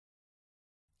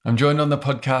I'm joined on the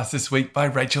podcast this week by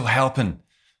Rachel Halpin.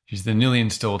 She's the newly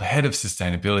installed head of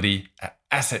sustainability at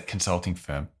asset consulting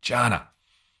firm Jarna.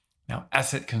 Now,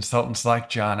 asset consultants like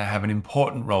Jarna have an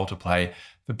important role to play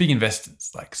for big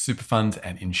investors like super funds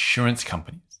and insurance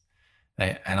companies.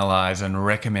 They analyse and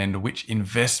recommend which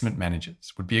investment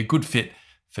managers would be a good fit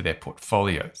for their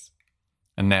portfolios.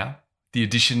 And now, the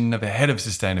addition of a head of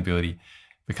sustainability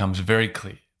becomes very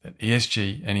clear that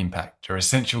ESG and impact are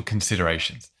essential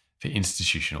considerations for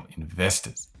institutional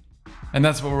investors. And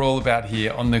that's what we're all about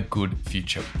here on the Good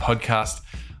Future podcast.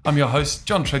 I'm your host,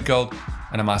 John Treadgold,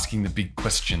 and I'm asking the big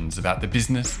questions about the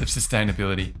business of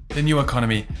sustainability, the new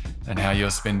economy, and how your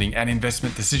spending and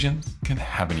investment decisions can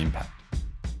have an impact.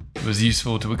 It was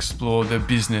useful to explore the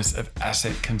business of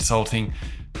asset consulting,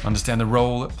 understand the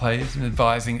role it plays in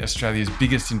advising Australia's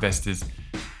biggest investors,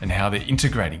 and how they're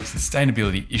integrating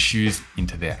sustainability issues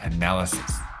into their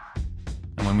analysis.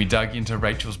 And when we dug into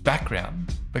Rachel's background,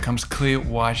 it becomes clear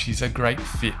why she's a great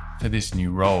fit for this new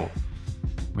role.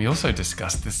 We also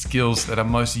discussed the skills that are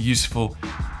most useful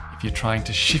if you're trying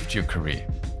to shift your career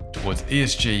towards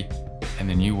ESG and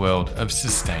the new world of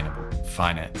sustainable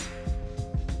finance.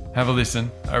 Have a listen.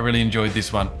 I really enjoyed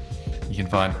this one. You can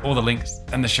find all the links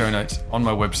and the show notes on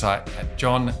my website at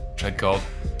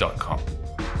johntreadgold.com.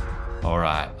 All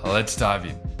right, let's dive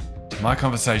in to my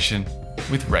conversation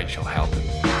with Rachel Halpin.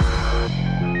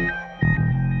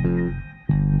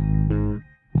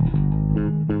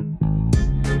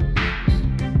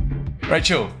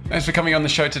 Rachel, thanks for coming on the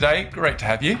show today. Great to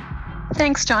have you.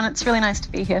 Thanks, John. It's really nice to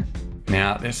be here.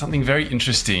 Now, there's something very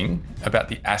interesting about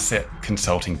the asset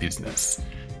consulting business.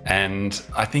 And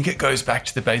I think it goes back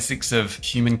to the basics of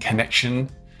human connection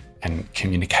and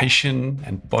communication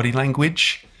and body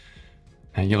language.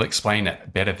 Now, you'll explain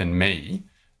it better than me,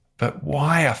 but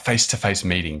why are face-to-face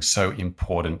meetings so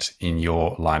important in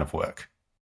your line of work?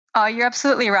 Oh, you're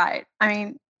absolutely right.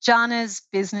 Jarna's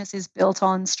business is built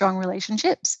on strong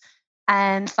relationships,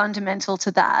 and fundamental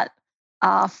to that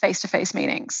are face-to-face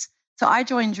meetings. So I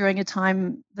joined during the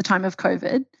time of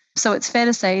COVID. So it's fair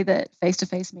to say that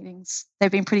face-to-face meetings,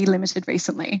 they've been pretty limited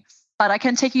recently. But I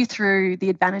can take you through the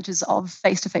advantages of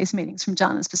face-to-face meetings from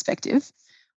Jarna's perspective,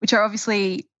 which are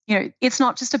obviously, it's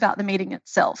not just about the meeting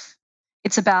itself.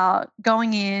 It's about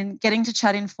going in, getting to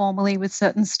chat informally with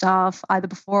certain staff, either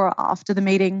before or after the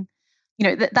meeting.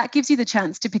 That gives you the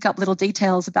chance to pick up little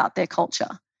details about their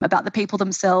culture, about the people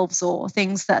themselves or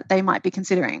things that they might be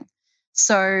considering.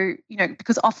 So,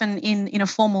 because often in a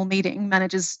formal meeting,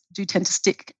 managers do tend to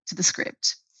stick to the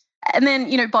script. And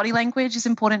then, body language is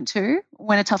important too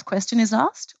when a tough question is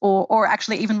asked, or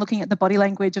actually even looking at the body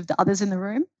language of the others in the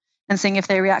room and seeing if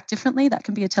they react differently. That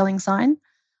can be a telling sign.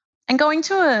 And going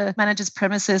to a manager's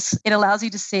premises, it allows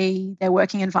you to see their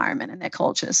working environment and their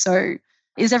culture. So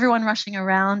is everyone rushing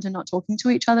around and not talking to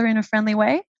each other in a friendly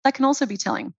way? That can also be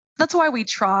telling. That's why we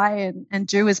try and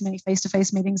do as many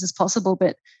face-to-face meetings as possible.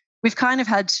 But we've kind of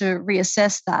had to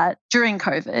reassess that during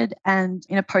COVID, and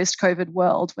in a post-COVID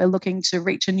world, we're looking to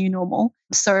reach a new normal.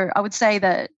 So I would say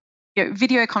that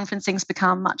video conferencing's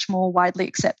become much more widely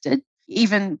accepted.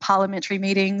 Even parliamentary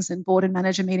meetings and board and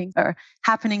manager meetings are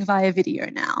happening via video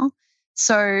now.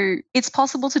 So it's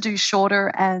possible to do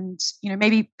shorter and,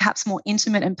 maybe perhaps more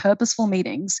intimate and purposeful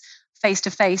meetings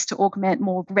face-to-face to augment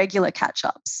more regular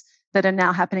catch-ups that are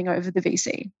now happening over the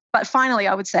VC. But finally,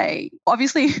 I would say,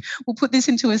 obviously, we'll put this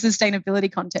into a sustainability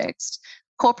context.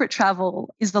 Corporate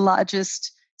travel is the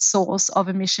largest source of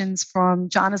emissions from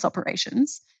Jarna's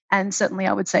operations, and certainly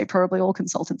I would say probably all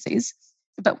consultancies.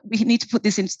 But we need to put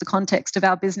this into the context of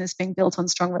our business being built on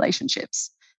strong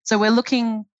relationships. So we're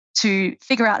looking to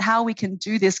figure out how we can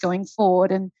do this going forward.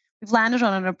 And we've landed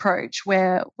on an approach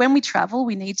where when we travel,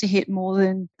 we need to hit more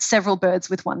than several birds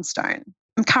with one stone.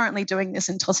 I'm currently doing this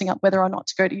and tossing up whether or not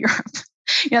to go to Europe.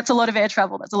 It's a lot of air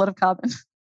travel. That's a lot of carbon.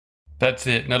 That's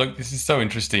it. Now, look, this is so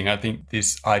interesting. I think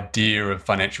this idea of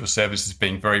financial services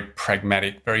being very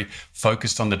pragmatic, very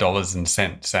focused on the dollars and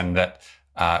cents, and that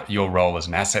your role as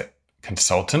an asset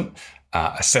consultant,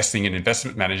 assessing an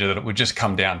investment manager, that it would just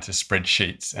come down to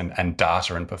spreadsheets and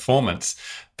data and performance.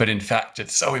 But in fact,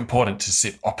 it's so important to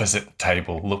sit opposite the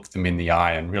table, look them in the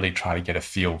eye, and really try to get a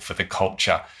feel for the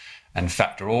culture and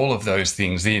factor all of those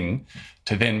things in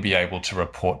to then be able to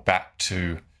report back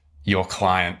to your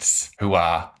clients who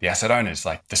are the asset owners,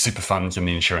 like the super funds and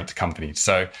the insurance companies.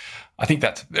 So I think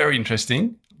that's very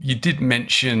interesting. You did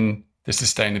mention the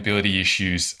sustainability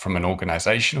issues from an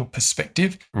organizational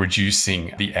perspective,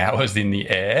 reducing the hours in the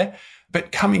air.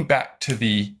 But coming back to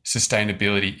the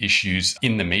sustainability issues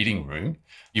in the meeting room,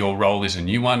 your role is a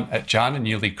new one at Jarna,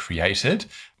 newly created.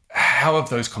 How have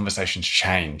those conversations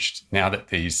changed now that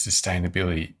these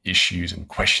sustainability issues and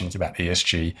questions about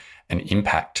ESG and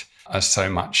impact are so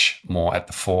much more at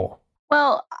the fore?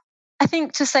 Well, I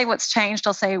think to say what's changed,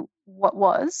 I'll say what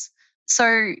was.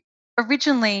 So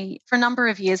originally, for a number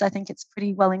of years, I think it's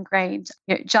pretty well ingrained.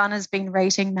 Jana's been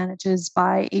rating managers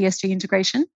by ESG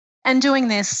integration and doing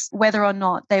this whether or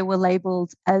not they were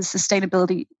labeled as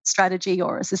sustainability strategy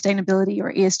or a sustainability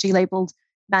or ESG labeled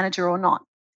manager or not.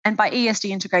 And by ESG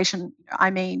integration, I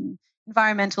mean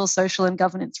environmental, social, and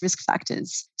governance risk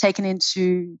factors taken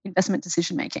into investment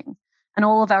decision making. And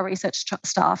all of our research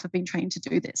staff have been trained to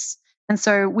do this. And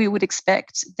so we would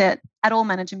expect that at all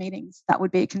manager meetings, that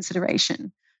would be a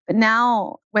consideration. But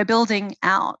now we're building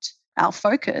out our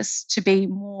focus to be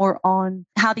more on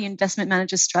how the investment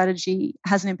manager strategy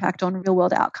has an impact on real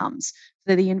world outcomes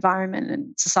for the environment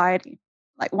and society.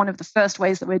 Like one of the first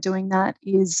ways that we're doing that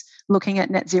is looking at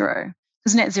net zero,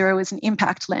 because net zero is an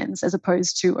impact lens as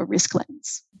opposed to a risk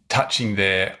lens. Touching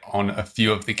there on a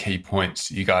few of the key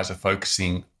points you guys are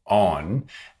focusing on.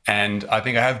 And I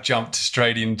think I have jumped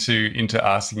straight into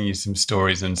asking you some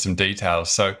stories and some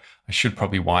details. So I should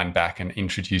probably wind back and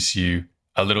introduce you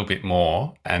a little bit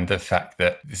more, and the fact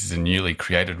that this is a newly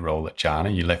created role at Jana.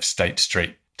 You left State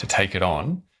Street to take it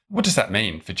on. What does that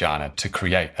mean for Jana to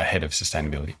create a head of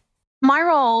sustainability? My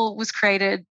role was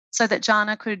created so that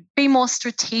Jana could be more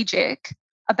strategic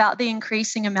about the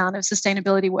increasing amount of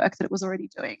sustainability work that it was already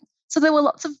doing. So there were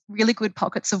lots of really good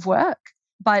pockets of work,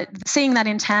 but seeing that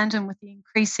in tandem with the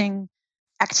increasing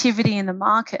activity in the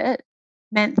market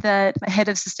meant that a head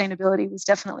of sustainability was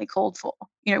definitely called for.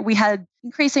 We had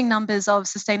increasing numbers of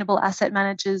sustainable asset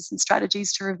managers and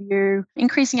strategies to review,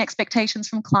 increasing expectations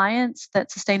from clients that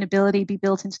sustainability be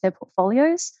built into their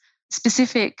portfolios,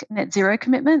 specific net zero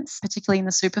commitments, particularly in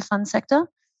the super fund sector,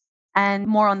 and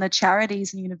more on the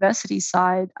charities and universities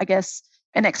side, I guess,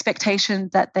 an expectation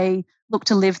that they look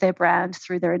to live their brand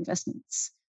through their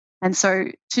investments. And so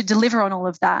to deliver on all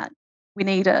of that, we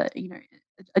need a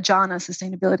Jana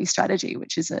sustainability strategy,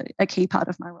 which is a key part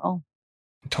of my role.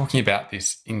 Talking about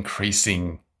this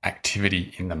increasing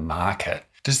activity in the market,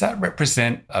 does that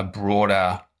represent a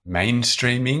broader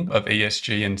mainstreaming of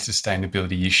ESG and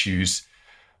sustainability issues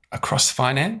across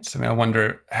finance? I mean, I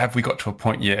wonder, have we got to a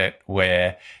point yet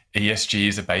where ESG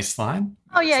is a baseline?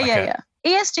 Oh, yeah.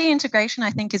 ESG integration,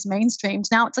 I think, is mainstreamed.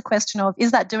 Now it's a question of,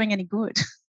 is that doing any good?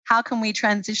 How can we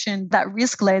transition that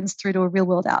risk lens through to a real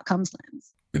world outcomes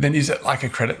lens? But then is it like a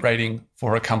credit rating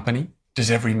for a company?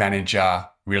 Does every manager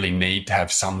really need to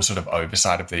have some sort of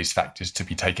oversight of these factors to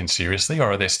be taken seriously?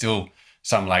 Or are there still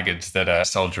some laggards that are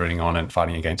soldiering on and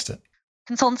fighting against it?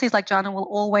 Consultancies like Jana will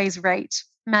always rate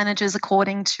managers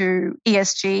according to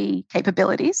ESG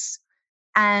capabilities.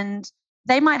 And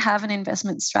they might have an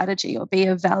investment strategy or be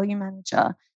a value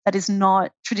manager that is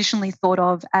not traditionally thought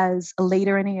of as a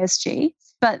leader in ESG,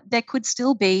 but there could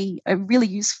still be a really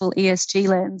useful ESG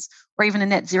lens or even a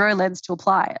net zero lens to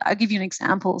apply. I'll give you an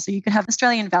example. So you could have an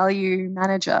Australian value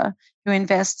manager who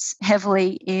invests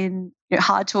heavily in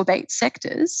hard to abate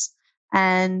sectors.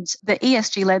 And the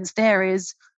ESG lens there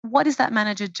is, what is that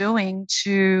manager doing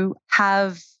to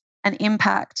have an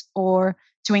impact or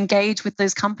to engage with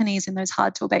those companies in those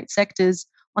hard to abate sectors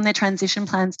on their transition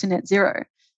plans to net zero?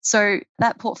 So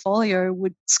that portfolio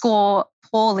would score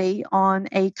poorly on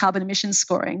a carbon emissions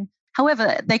scoring.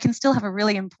 However, they can still have a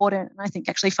really important, and I think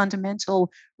actually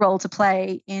fundamental role to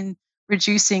play in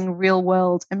reducing real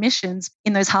world emissions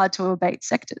in those hard to abate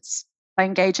sectors by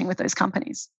engaging with those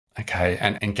companies. Okay,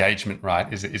 and engagement,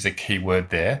 right, is a key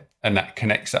word there. And that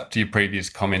connects up to your previous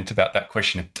comment about that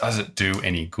question of, does it do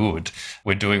any good?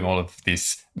 We're doing all of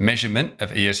this measurement of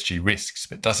ESG risks,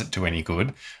 but does it do any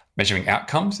good? Measuring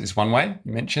outcomes is one way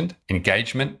you mentioned.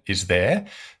 Engagement is there.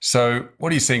 So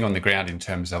what are you seeing on the ground in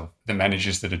terms of the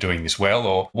managers that are doing this well,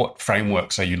 or what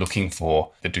frameworks are you looking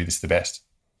for that do this the best?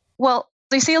 Well,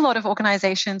 we see a lot of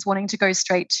organizations wanting to go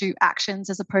straight to actions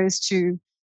as opposed to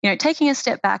taking a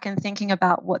step back and thinking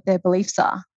about what their beliefs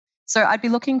are. So I'd be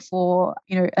looking for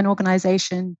an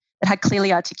organization that had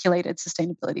clearly articulated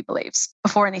sustainability beliefs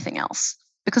before anything else,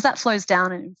 because that flows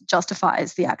down and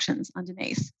justifies the actions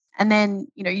underneath. And then,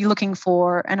 you're looking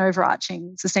for an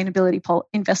overarching sustainability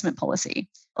investment policy.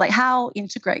 Like, how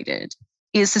integrated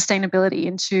is sustainability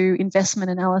into investment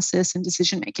analysis and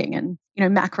decision making and,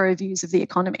 macro views of the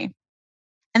economy?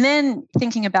 And then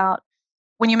thinking about,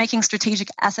 when you're making strategic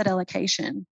asset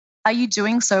allocation, are you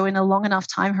doing so in a long enough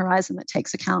time horizon that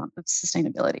takes account of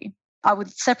sustainability? I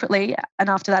would separately, and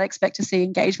after that, expect to see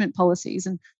engagement policies.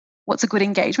 And what's a good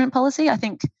engagement policy? I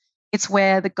think it's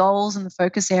where the goals and the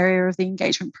focus area of the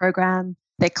engagement program,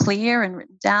 they're clear and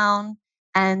written down.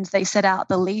 and they set out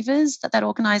the levers that that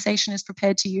organization is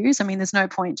prepared to use. I mean, there's no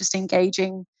point just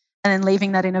engaging and then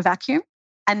leaving that in a vacuum.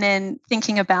 And then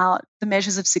thinking about the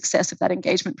measures of success of that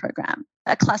engagement program.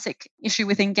 A classic issue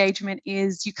with engagement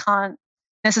is you can't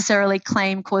necessarily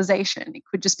claim causation. It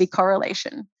could just be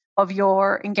correlation of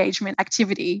your engagement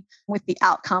activity with the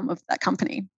outcome of that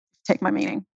company. Take my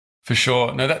meaning. For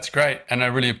sure. No, that's great. And I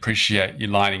really appreciate you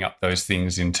lining up those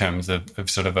things in terms of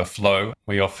sort of a flow.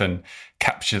 We often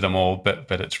capture them all, but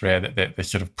it's rare that they're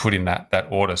sort of put in that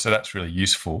order. So that's really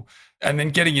useful. And then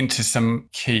getting into some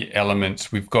key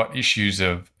elements, we've got issues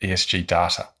of ESG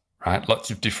data, right? Lots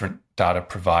of different data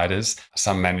providers,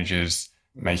 some managers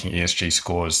making ESG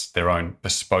scores their own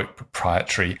bespoke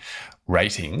proprietary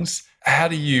ratings. How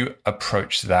do you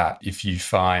approach that if you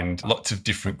find lots of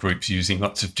different groups using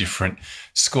lots of different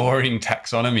scoring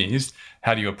taxonomies?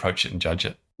 How do you approach it and judge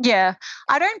it? Yeah,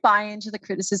 I don't buy into the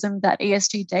criticism that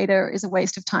ESG data is a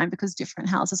waste of time because different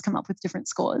houses come up with different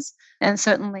scores. And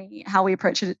certainly how we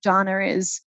approach it at Jana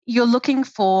is you're looking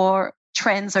for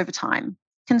trends over time.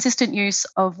 Consistent use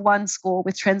of one score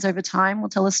with trends over time will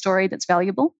tell a story that's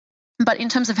valuable. But in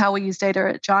terms of how we use data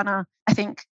at Jana, I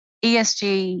think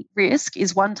ESG risk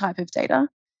is one type of data.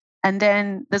 And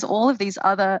then there's all of these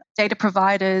other data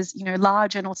providers,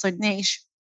 large and also niche,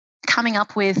 coming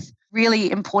up with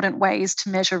really important ways to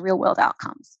measure real world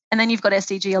outcomes. And then you've got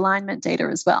SDG alignment data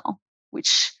as well,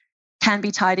 which can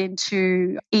be tied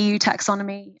into EU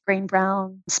taxonomy,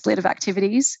 green-brown split of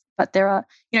activities. But there are,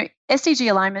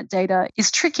 SDG alignment data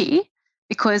is tricky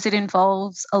because it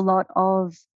involves a lot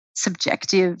of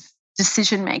subjective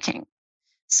decision making.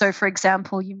 So, for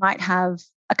example, you might have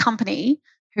a company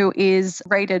who is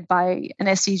rated by an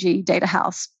SDG data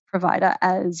house provider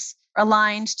as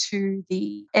aligned to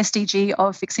the SDG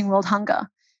of fixing world hunger.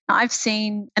 Now, I've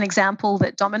seen an example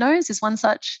that Domino's is one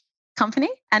such company,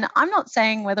 and I'm not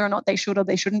saying whether or not they should or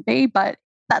they shouldn't be, but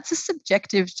that's a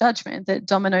subjective judgment that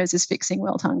Domino's is fixing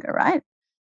world hunger, right?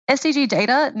 SDG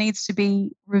data needs to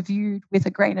be reviewed with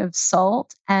a grain of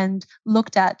salt and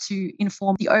looked at to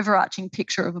inform the overarching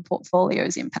picture of a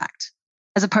portfolio's impact,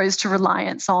 as opposed to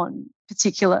reliance on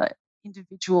particular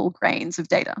individual grains of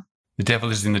data. The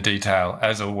devil is in the detail,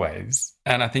 as always.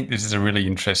 And I think this is a really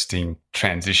interesting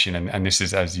transition. And this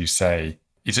is, as you say,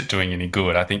 is it doing any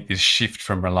good? I think this shift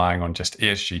from relying on just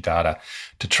ESG data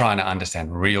to trying to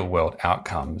understand real world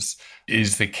outcomes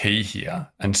is the key here.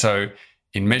 And so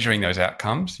in measuring those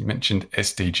outcomes, you mentioned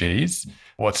SDGs.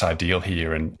 What's ideal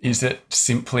here? And is it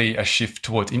simply a shift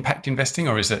towards impact investing,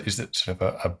 or is it sort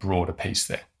of a broader piece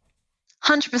there?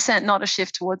 100% not a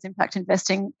shift towards impact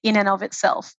investing in and of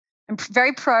itself. I'm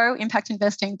very pro impact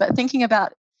investing, but thinking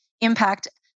about impact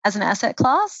as an asset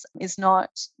class is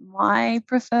not my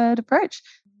preferred approach.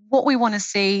 What we want to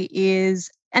see is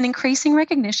an increasing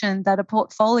recognition that a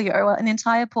portfolio, an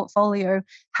entire portfolio,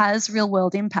 has real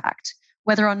world impact,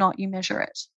 whether or not you measure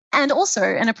it. And also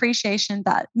an appreciation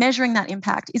that measuring that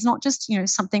impact is not just,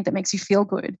 something that makes you feel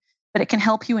good, but it can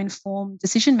help you inform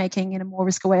decision making in a more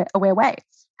risk aware way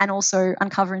and also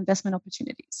uncover investment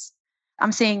opportunities.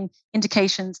 I'm seeing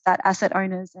indications that asset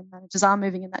owners and managers are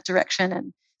moving in that direction,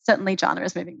 and certainly Jana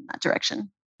is moving in that direction.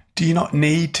 Do you not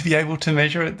need to be able to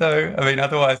measure it though? I mean,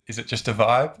 otherwise, is it just a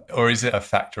vibe, or is it a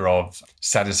factor of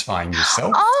satisfying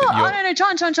yourself? No,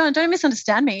 John, don't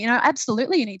misunderstand me.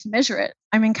 Absolutely you need to measure it.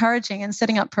 I'm encouraging and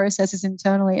setting up processes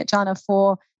internally at Jana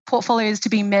for portfolios to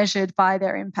be measured by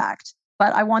their impact.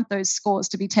 But I want those scores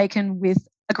to be taken with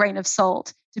a grain of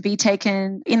salt, to be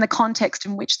taken in the context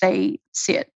in which they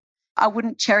sit. I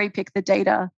wouldn't cherry pick the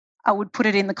data. I would put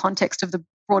it in the context of the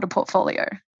broader portfolio.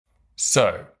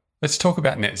 So let's talk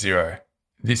about net zero.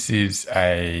 This is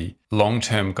a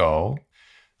long-term goal.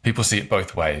 People see it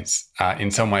both ways.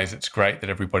 In some ways, it's great that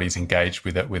everybody's engaged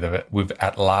with it. We've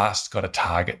at last got a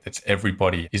target that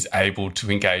everybody is able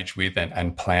to engage with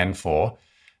and plan for,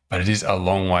 but it is a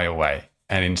long way away.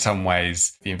 And in some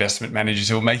ways, the investment managers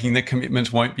who are making the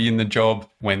commitments won't be in the job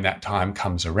when that time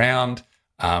comes around.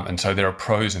 And so there are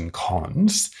pros and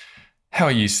cons. How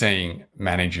are you seeing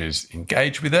managers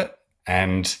engage with it?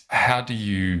 And how do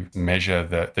you measure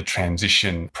the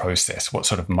transition process? What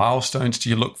sort of milestones do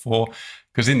you look for?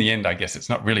 Because in the end, I guess it's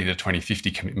not really the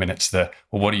 2050 commitment. It's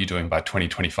what are you doing by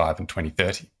 2025 and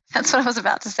 2030? That's what I was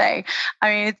about to say. I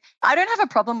mean, I don't have a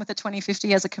problem with the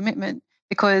 2050 as a commitment,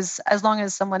 because as long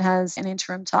as someone has an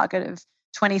interim target of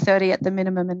 2030 at the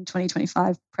minimum and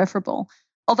 2025 preferable,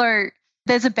 although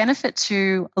there's a benefit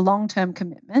to a long-term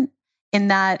commitment in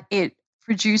that it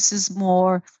produces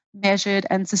more measured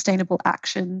and sustainable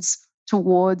actions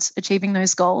towards achieving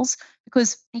those goals,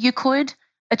 because you could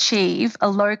achieve a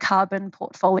low carbon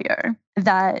portfolio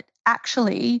that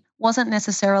actually wasn't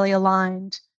necessarily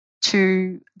aligned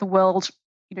to the world,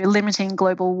 limiting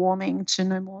global warming to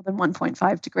no more than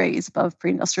 1.5 degrees above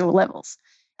pre-industrial levels.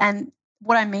 And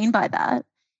what I mean by that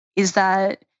is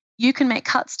that you can make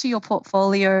cuts to your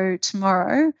portfolio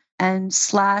tomorrow and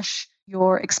slash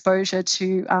your exposure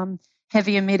to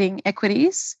heavy emitting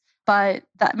equities, but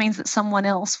that means that someone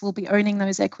else will be owning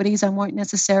those equities and won't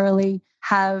necessarily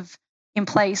have in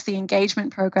place the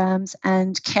engagement programs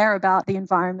and care about the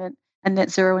environment and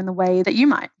net zero in the way that you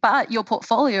might. But your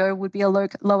portfolio would be a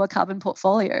lower carbon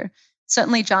portfolio.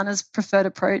 Certainly, Jana's preferred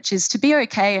approach is to be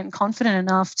okay and confident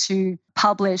enough to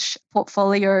publish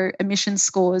portfolio emission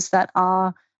scores that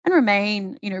are and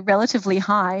remain, relatively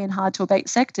high in hard to abate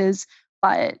sectors,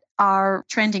 but are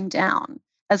trending down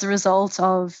as a result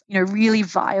of, really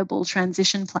viable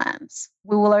transition plans.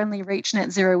 We will only reach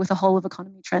net zero with a whole of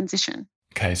economy transition.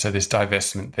 Okay, so there's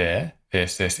divestment there.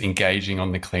 There's engaging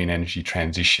on the clean energy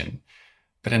transition.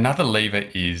 But another lever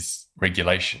is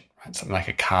regulation, right? Something like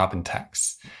a carbon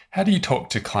tax. How do you talk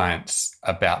to clients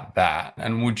about that?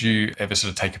 And would you ever sort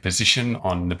of take a position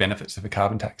on the benefits of a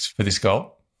carbon tax for this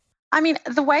goal? I mean,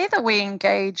 the way that we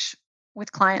engage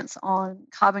with clients on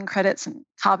carbon credits and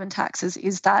carbon taxes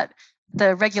is that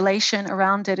the regulation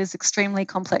around it is extremely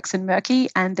complex and murky,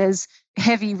 and there's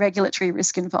heavy regulatory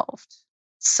risk involved.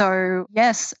 So,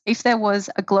 yes, if there was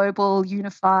a global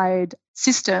unified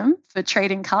system for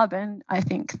trading carbon, I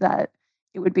think that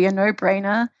it would be a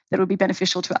no-brainer that would be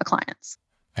beneficial to our clients.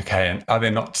 Okay, and are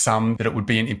there not some that it would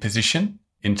be an imposition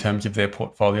in terms of their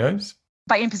portfolios?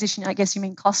 By imposition, I guess you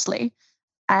mean costly.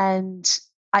 And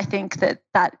I think that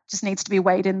just needs to be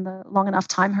weighed in the long enough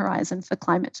time horizon for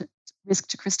climate risk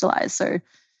to crystallize. So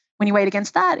when you weigh it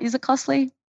against that, is it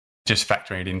costly? Just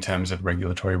factoring it in terms of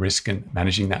regulatory risk and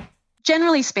managing that?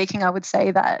 Generally speaking, I would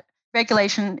say that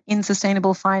regulation in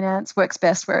sustainable finance works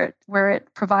best where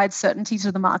it provides certainty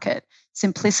to the market,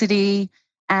 simplicity,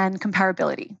 and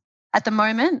comparability. At the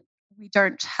moment, we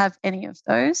don't have any of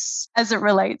those as it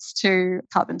relates to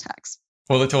carbon tax.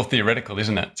 Well, it's all theoretical,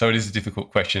 isn't it? So it is a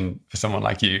difficult question for someone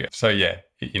like you. So yeah,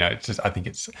 it's just, I think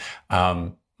it's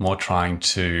more trying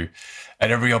to,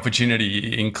 at every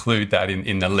opportunity, include that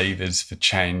in the levers for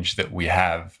change that we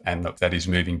have, and that is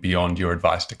moving beyond your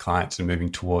advice to clients and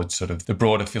moving towards sort of the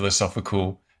broader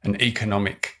philosophical and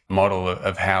economic model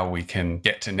of how we can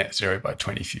get to net zero by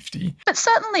 2050. But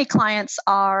certainly clients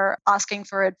are asking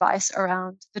for advice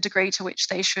around the degree to which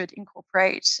they should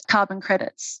incorporate carbon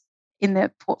credits in their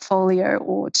portfolio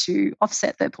or to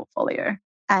offset their portfolio.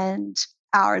 And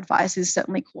our advice is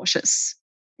certainly cautious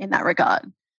in that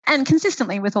regard. And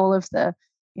consistently with all of the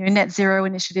net zero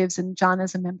initiatives, and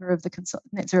Jana's a member of the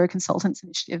Net Zero Consultants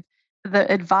Initiative, the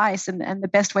advice and the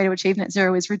best way to achieve net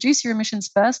zero is reduce your emissions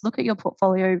first, look at your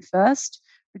portfolio first,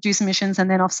 reduce emissions,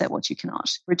 and then offset what you cannot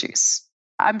reduce.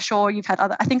 I'm sure you've had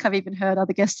I think I've even heard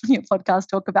other guests on your podcast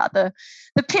talk about the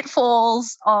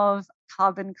pitfalls of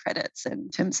carbon credits in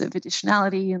terms of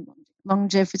additionality and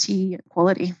longevity and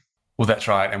quality. Well, that's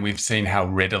right. And we've seen how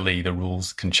readily the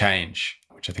rules can change,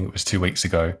 which I think it was 2 weeks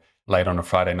ago, late on a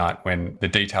Friday night, when the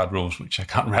detailed rules, which I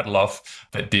can't rattle off,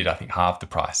 but did, I think, halve the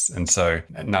price. And so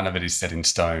none of it is set in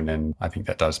stone. And I think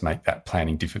that does make that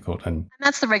planning difficult. And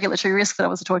that's the regulatory risk that I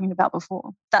was talking about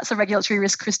before. That's the regulatory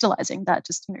risk crystallizing, that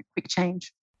just quick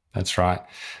change. That's right.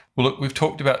 Well, look, we've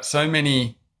talked about so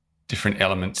many different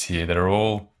elements here that are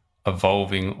all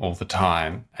evolving all the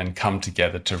time and come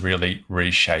together to really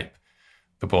reshape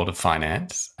the world of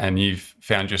finance. And you've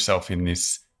found yourself in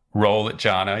this role at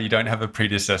Jana. You don't have a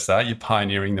predecessor. You're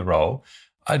pioneering the role.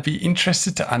 I'd be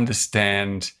interested to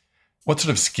understand what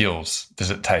sort of skills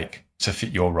does it take to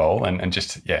fit your role and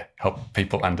just, help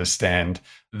people understand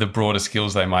the broader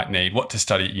skills they might need, what to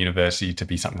study at university to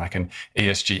be something like an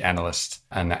ESG analyst,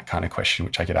 and that kind of question,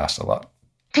 which I get asked a lot.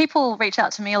 People reach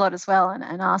out to me a lot as well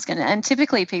and ask, and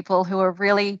typically people who are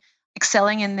really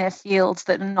excelling in their fields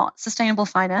that are not sustainable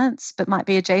finance, but might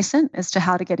be adjacent as to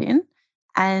how to get in.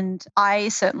 And I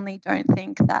certainly don't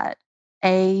think that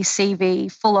a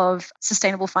CV full of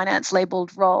sustainable finance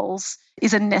labeled roles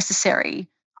is a necessary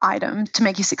item to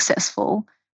make you successful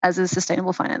as a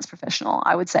sustainable finance professional.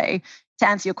 I would say, to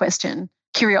answer your question,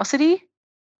 curiosity,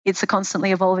 it's a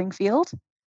constantly evolving field.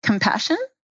 Compassion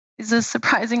is a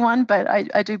surprising one, but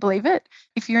I do believe it.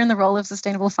 If you're in the role of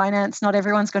sustainable finance, not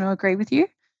everyone's going to agree with you.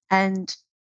 And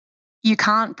you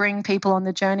can't bring people on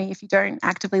the journey if you don't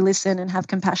actively listen and have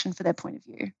compassion for their point of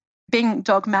view. Being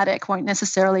dogmatic won't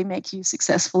necessarily make you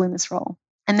successful in this role.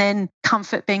 And then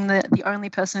comfort, being the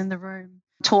only person in the room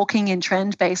talking in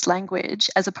trend-based language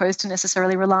as opposed to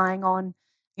necessarily relying on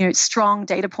strong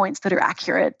data points that are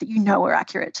accurate, that are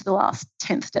accurate to the last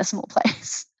 10th decimal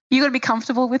place. You got to be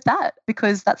comfortable with that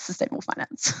because that's sustainable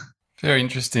finance. Very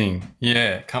interesting.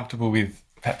 Yeah, comfortable with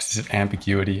perhaps this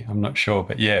ambiguity. I'm not sure,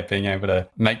 but yeah, being able to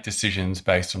make decisions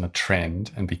based on a trend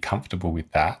and be comfortable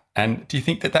with that. And do you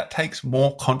think that that takes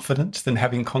more confidence than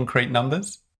having concrete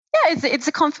numbers? Yeah, it's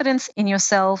a confidence in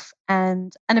yourself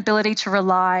and an ability to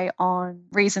rely on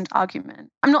reasoned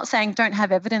argument. I'm not saying don't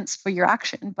have evidence for your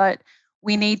action, but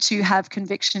we need to have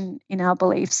conviction in our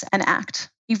beliefs and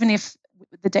act, even if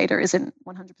the data isn't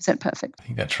 100% perfect. I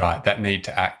think that's right. That need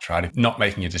to act, right? If not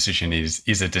making a decision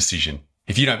is a decision.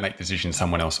 If you don't make the decision,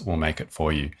 someone else will make it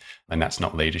for you. And that's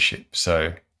not leadership.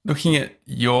 So looking at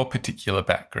your particular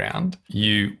background,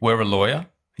 you were a lawyer.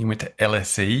 You went to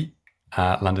LSE,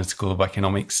 London School of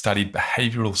Economics, studied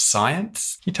behavioural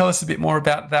science. Can you tell us a bit more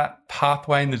about that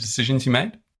pathway and the decisions you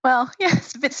made? Well, yeah,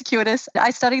 it's a bit circuitous. I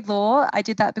studied law. I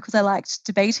did that because I liked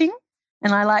debating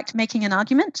and I liked making an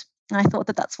argument. And I thought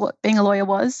that that's what being a lawyer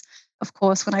was. Of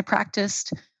course, when I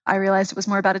practiced, I realized it was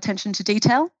more about attention to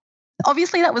detail.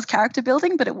 Obviously, that was character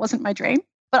building, but it wasn't my dream.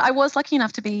 But I was lucky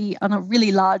enough to be on a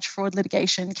really large fraud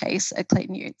litigation case at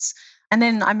Clayton Utz. And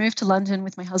then I moved to London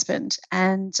with my husband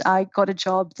and I got a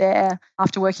job there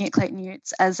after working at Clayton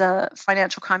Utz as a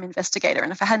financial crime investigator.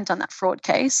 And if I hadn't done that fraud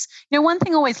case, one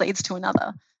thing always leads to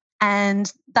another.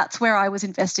 And that's where I was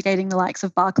investigating the likes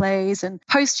of Barclays and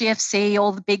post GFC,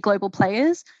 all the big global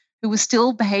players who were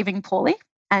still behaving poorly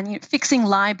and fixing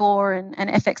LIBOR and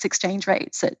FX exchange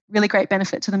rates at really great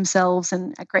benefit to themselves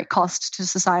and at great cost to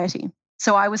society.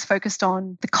 So I was focused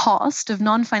on the cost of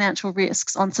non-financial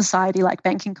risks on society like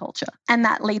banking culture. And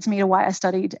that leads me to why I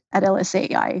studied at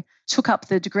LSE. I took up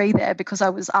the degree there because I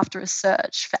was after a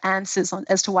search for answers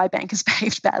as to why bankers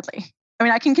behaved badly. I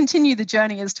mean, I can continue the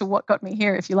journey as to what got me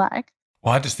here if you like.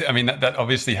 Well, that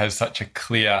obviously has such a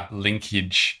clear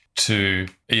linkage to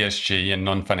ESG and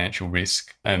non-financial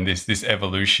risk and this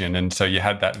evolution. And so you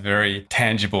had that very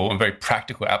tangible and very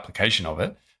practical application of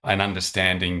it and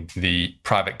understanding the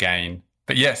private gain.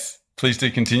 But yes, please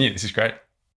do continue. This is great.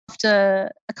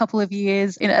 After a couple of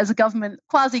years as a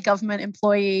quasi-government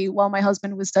employee while my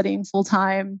husband was studying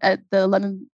full-time at the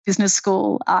London Business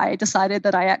School, I decided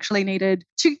that I actually needed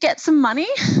to get some money.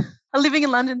 Living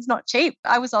in London's not cheap.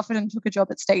 I was offered and took a job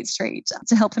at State Street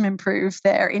to help them improve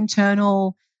their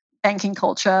internal banking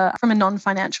culture from a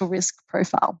non-financial risk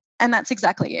profile. And that's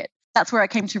exactly it. That's where I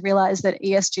came to realize that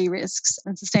ESG risks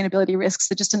and sustainability risks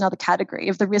are just another category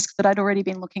of the risk that I'd already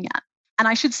been looking at. And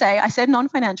I should say, I said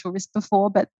non-financial risk before,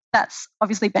 but that's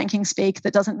obviously banking speak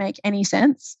that doesn't make any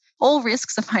sense. All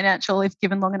risks are financial if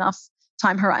given long enough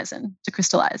time horizon to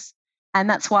crystallize. And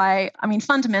that's why,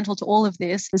 fundamental to all of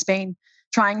this has been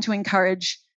trying to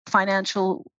encourage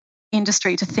financial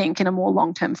industry to think in a more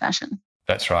long-term fashion.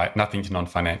 That's right. Nothing's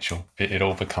non-financial. It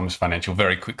all becomes financial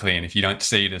very quickly. And if you don't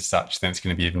see it as such, then it's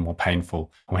going to be even more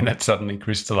painful when it suddenly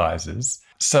crystallizes.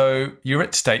 So you're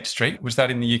at State Street. Was that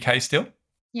in the UK still?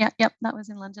 Yep. That was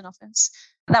in London office.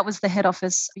 That was the head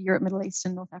office for Europe, Middle East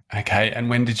and North Africa. Okay. And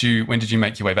when did you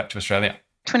make your way back to Australia?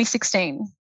 2016.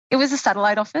 It was a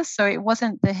satellite office, so it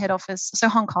wasn't the head office. So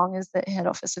Hong Kong is the head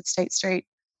office of State Street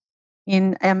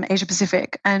in Asia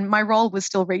Pacific. And my role was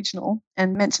still regional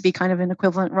and meant to be kind of an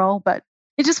equivalent role, but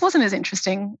it just wasn't as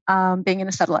interesting being in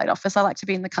a satellite office. I like to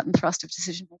be in the cut and thrust of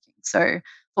decision making. So I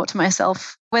thought to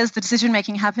myself, where's the decision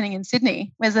making happening in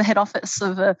Sydney? Where's the head office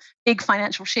of big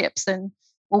financial ships? And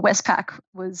Westpac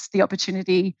was the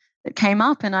opportunity that came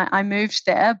up and I moved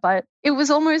there, but it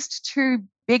was almost too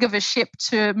big of a ship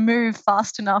to move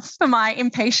fast enough for my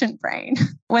impatient brain.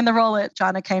 When the role at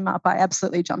Jana came up, I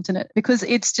absolutely jumped in it because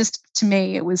it's just, to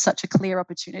me, it was such a clear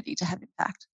opportunity to have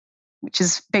impact, which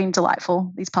has been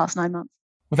delightful these past 9 months.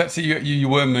 Well, that's it. You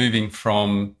were moving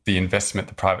from the investment,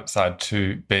 the private side,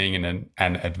 to being an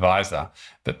advisor,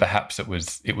 but perhaps it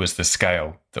was the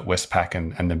scale that Westpac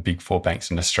and the big four banks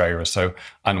in Australia are so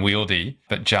unwieldy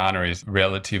that Jana is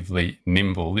relatively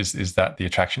nimble. Is that the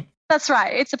attraction? That's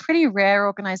right. It's a pretty rare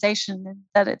organisation in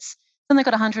that it's only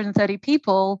got 130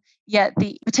 people, yet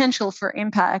the potential for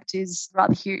impact is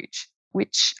rather huge,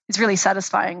 which is really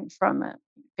satisfying from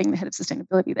being the head of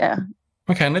sustainability there.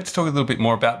 Okay, and let's talk a little bit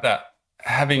more about that.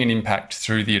 Having an impact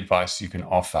through the advice you can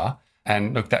offer.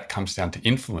 And look, that comes down to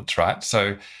influence, right?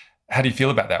 So how do you feel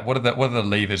about that? What are the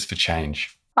levers for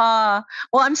change? Well,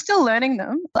 I'm still learning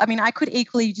them. I could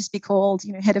equally just be called,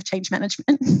 head of change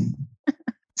management.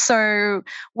 So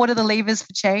what are the levers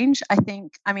for change? I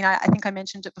think I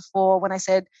mentioned it before when I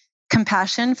said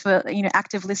compassion for,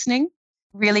 active listening,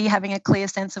 really having a clear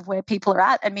sense of where people are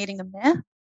at and meeting them there.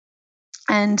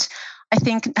 And I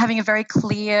think having a very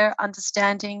clear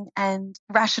understanding and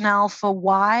rationale for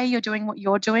why you're doing what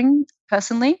you're doing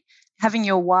personally, having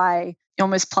your why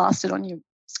almost plastered on your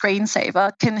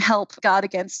screensaver can help guard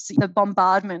against the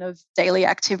bombardment of daily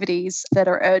activities that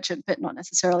are urgent but not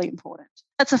necessarily important.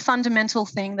 That's a fundamental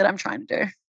thing that I'm trying to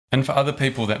do. And for other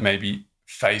people that may be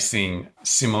facing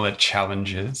similar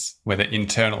challenges, whether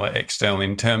internal or external,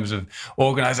 in terms of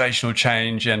organizational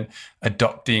change and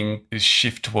adopting this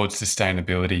shift towards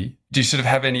sustainability, do you sort of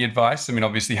have any advice? I mean,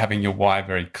 obviously having your why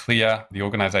very clear, the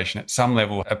organization at some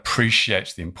level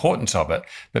appreciates the importance of it,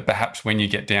 but perhaps when you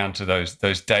get down to those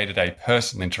day-to-day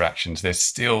personal interactions, there's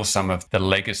still some of the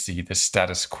legacy, the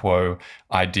status quo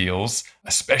ideals,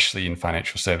 especially in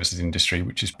financial services industry,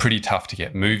 which is pretty tough to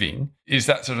get moving. Is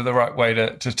that sort of the right way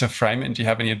to frame it? And do you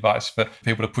have any advice for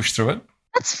people to push through it?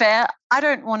 That's fair. I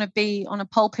don't want to be on a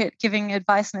pulpit giving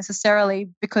advice necessarily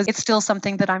because it's still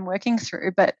something that I'm working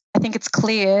through. But I think it's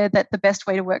clear that the best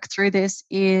way to work through this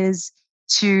is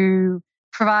to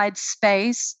provide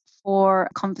space for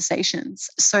conversations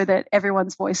so that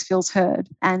everyone's voice feels heard,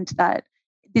 and that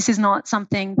this is not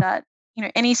something that,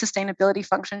 any sustainability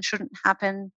function shouldn't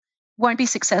happen, won't be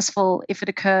successful if it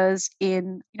occurs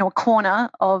in, a corner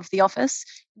of the office.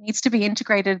 It needs to be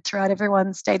integrated throughout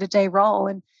everyone's day-to-day role.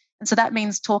 And so that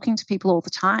means talking to people all the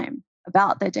time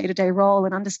about their day-to-day role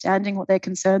and understanding what their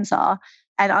concerns are,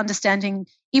 and understanding,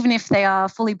 even if they are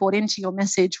fully bought into your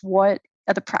message, what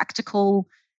are the practical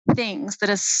things that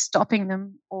are stopping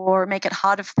them or make it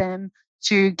harder for them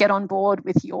to get on board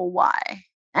with your why.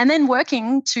 And then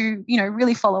working to,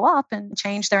 really follow up and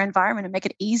change their environment and make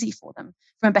it easy for them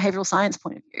from a behavioral science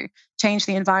point of view. Change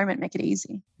the environment, make it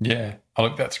easy. Yeah. Oh,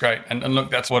 look, that's great. And look,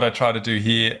 that's what I try to do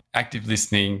here. Active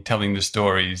listening, telling the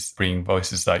stories, bringing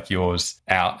voices like yours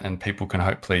out, and people can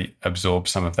hopefully absorb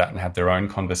some of that and have their own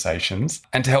conversations.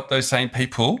 And to help those same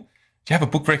people, do you have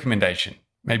a book recommendation?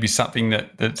 Maybe something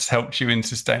that's helped you in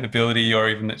sustainability, or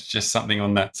even that's just something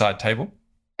on the side table?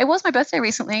 It was my birthday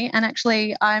recently, and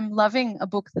actually I'm loving a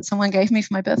book that someone gave me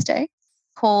for my birthday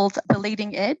called The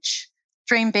Leading Edge: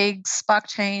 Dream Big, Spark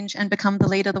Change, and Become the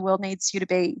Leader the World Needs You to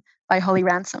Be by Holly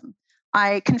Ransom.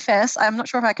 I confess, I'm not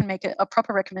sure if I can make it a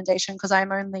proper recommendation because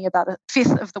I'm only about a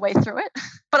fifth of the way through it,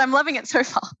 but I'm loving it so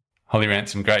far. Holly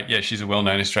Ransom, great. Yeah, she's a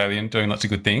well-known Australian doing lots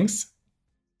of good things.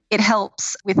 It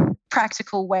helps with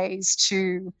practical ways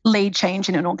to lead change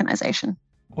in an organisation.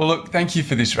 Well, look, thank you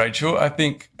for this, Rachel. I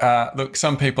think,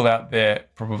 some people out there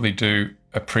probably do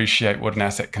appreciate what an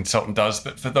asset consultant does,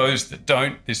 but for those that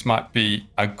don't, this might be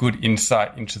a good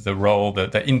insight into the role,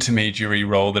 the intermediary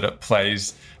role that it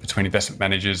plays between investment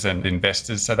managers and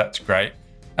investors. So that's great.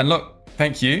 And look,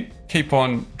 thank you. Keep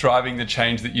on driving the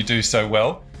change that you do so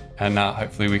well, and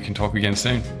hopefully we can talk again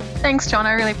soon. Thanks, John.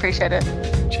 I really appreciate it.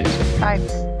 Cheers.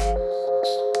 Bye.